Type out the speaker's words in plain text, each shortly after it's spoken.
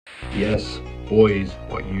Yes, boys,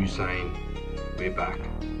 what you saying? We're back.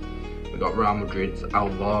 We got Real Madrid's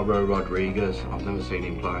Álvaro Rodríguez. I've never seen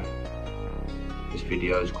him play. This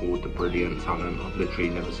video is called The Brilliant Talent. I've literally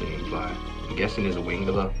never seen him play. I'm guessing he's a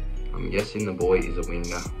winger though. I'm guessing the boy is a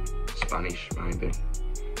winger. Spanish maybe.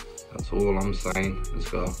 That's all I'm saying. Let's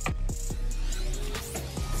go.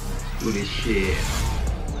 Look at this shit.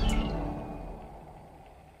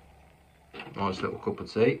 Nice little cup of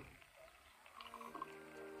tea.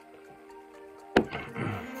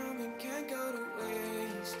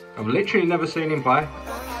 I've literally never seen him play,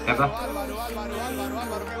 ever.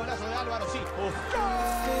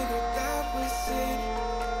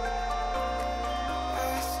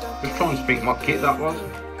 Just trying to think what kit that was.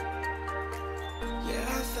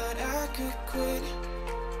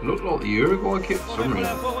 It looked like the Uruguay kit for some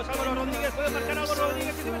reason.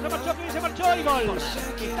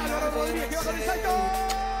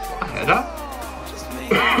 What a header?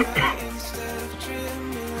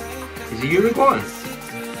 Is he Uruguayan?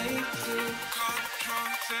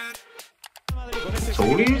 That's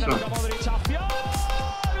all he is, man.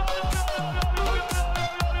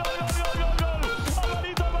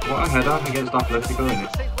 What a header against Atletico, isn't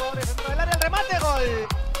it?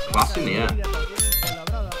 Class in the air.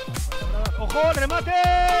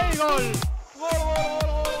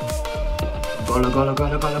 Gol, gol, gol,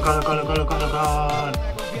 gol, gol, gol, gol, gol, gol.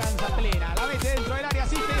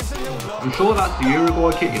 I'm sure that's the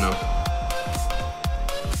Uruguay kit, you know.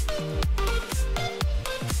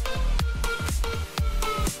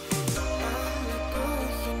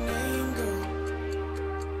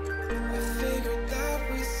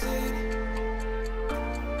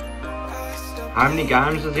 How many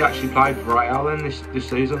games has he actually played for Real then this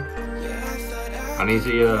season? And is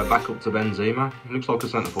he back up to Benzema? He looks like a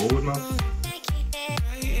centre forward, man.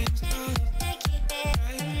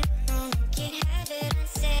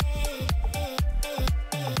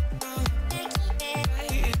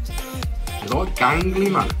 He's like gangly,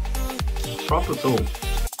 man. Proper tall.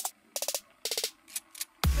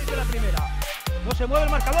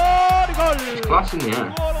 He's class in the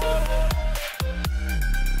air.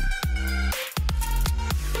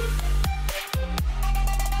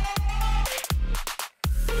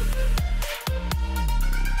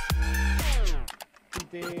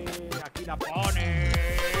 Aquí la pone.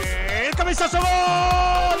 El cabezazo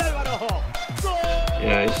gol, Álvaro.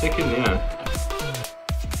 Yeah, he's sick in the air.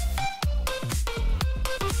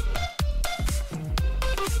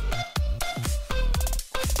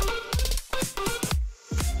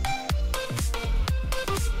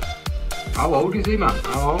 How old is he, man?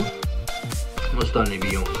 How old? Must only be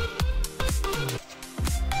young.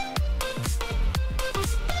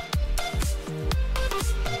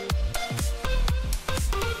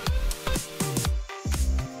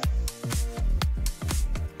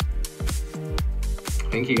 I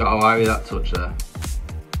think he got away with that touch there.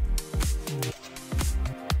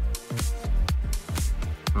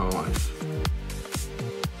 Oh, nice.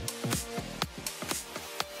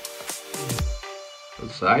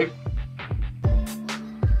 Good save.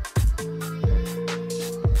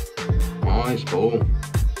 Nice ball.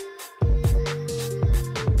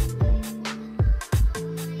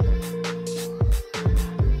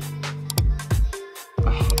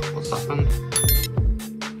 Oh, what's happened?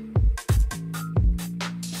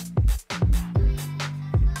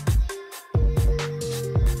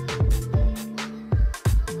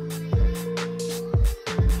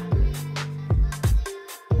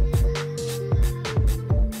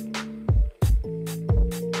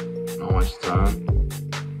 Nice turn.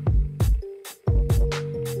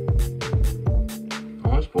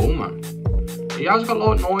 Nice ball, man. He has got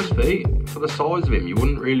like nice feet. For the size of him, you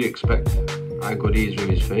wouldn't really expect how good he is with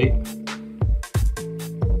his feet.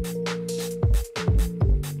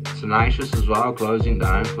 Tenacious as well, closes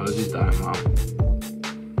down well.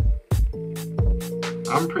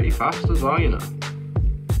 I'm pretty fast as well, you know.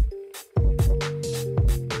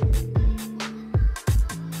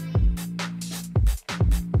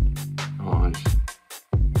 Nice.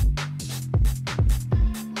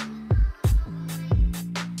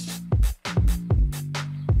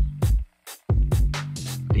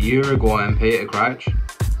 The Uruguayan Peter Crouch.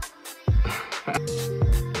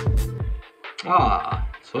 Ah,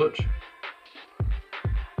 touch.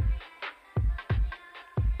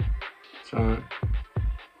 So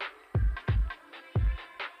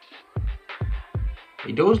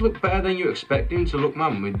he does look better than you expect him to look,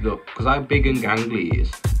 man, with look, because how big and gangly he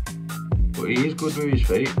is. But he is good with his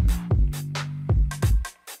feet.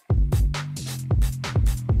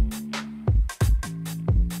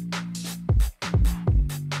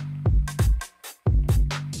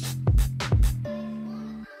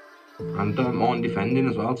 And don't mind defending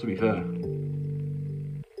as well, to be fair.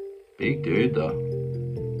 Big dude though.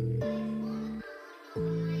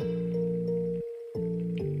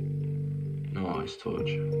 Nice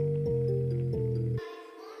touch.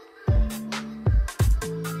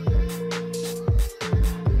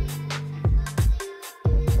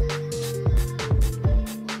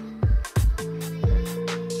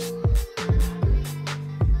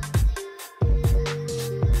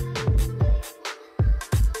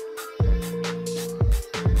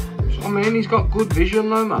 So, I mean, he's got good vision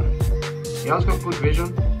though, man. He has got good vision.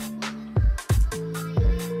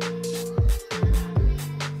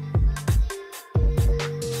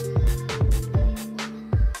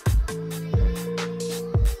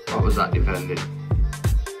 What was that defending?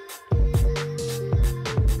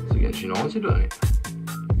 It's against United, wasn't it?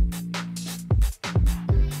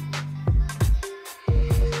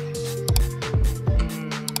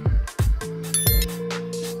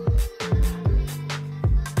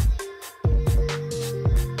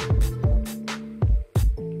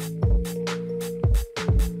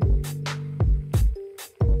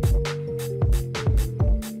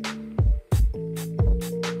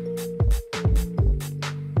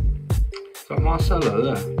 Marcelo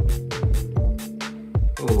there.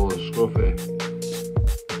 Oh, scruffy.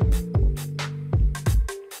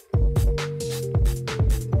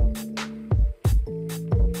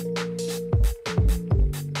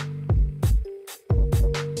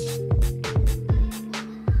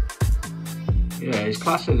 Yeah, he's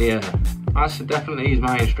class in the air. That's definitely his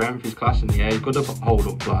main strength, his class in the air. He's good at hold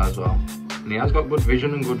up play as well. And he has got good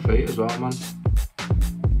vision and good feet as well, man.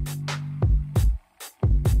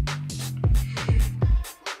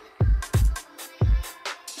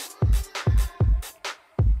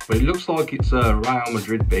 But it looks like it's a Real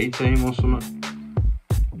Madrid B team or something.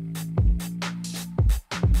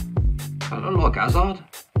 I don't look like Hazard.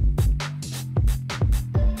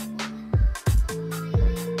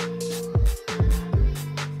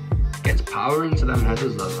 Gets power into them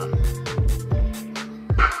headers though, man.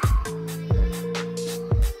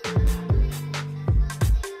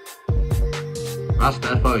 That's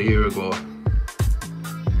defo Uruguay.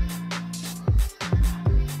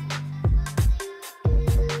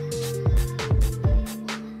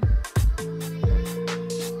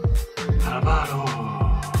 Álvaro.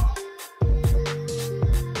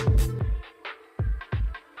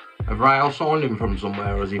 Have Real signed him from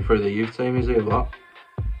somewhere, or is he through the youth team, is he, or what?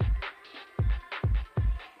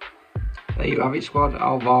 There you have it, squad.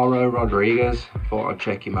 Álvaro Rodríguez. Thought I'd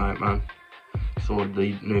check him out, man. Saw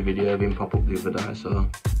the new video of him pop up the other day, so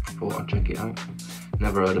thought I'd check it out.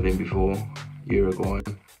 Never heard of him before.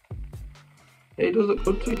 Uruguayan. Yeah, he does look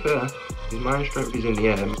good, to be fair. His main strength is in the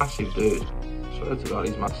air. Massive dude. Swear to God,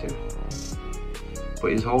 he's massive.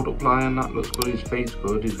 But his hold up play and that looks good. His feet's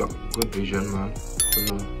good. He's got good vision, man.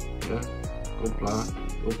 So, yeah, good play.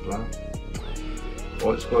 Good play.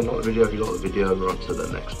 Alright, squad, like the video. If you like the video, we're on to the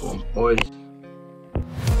next one. Boys.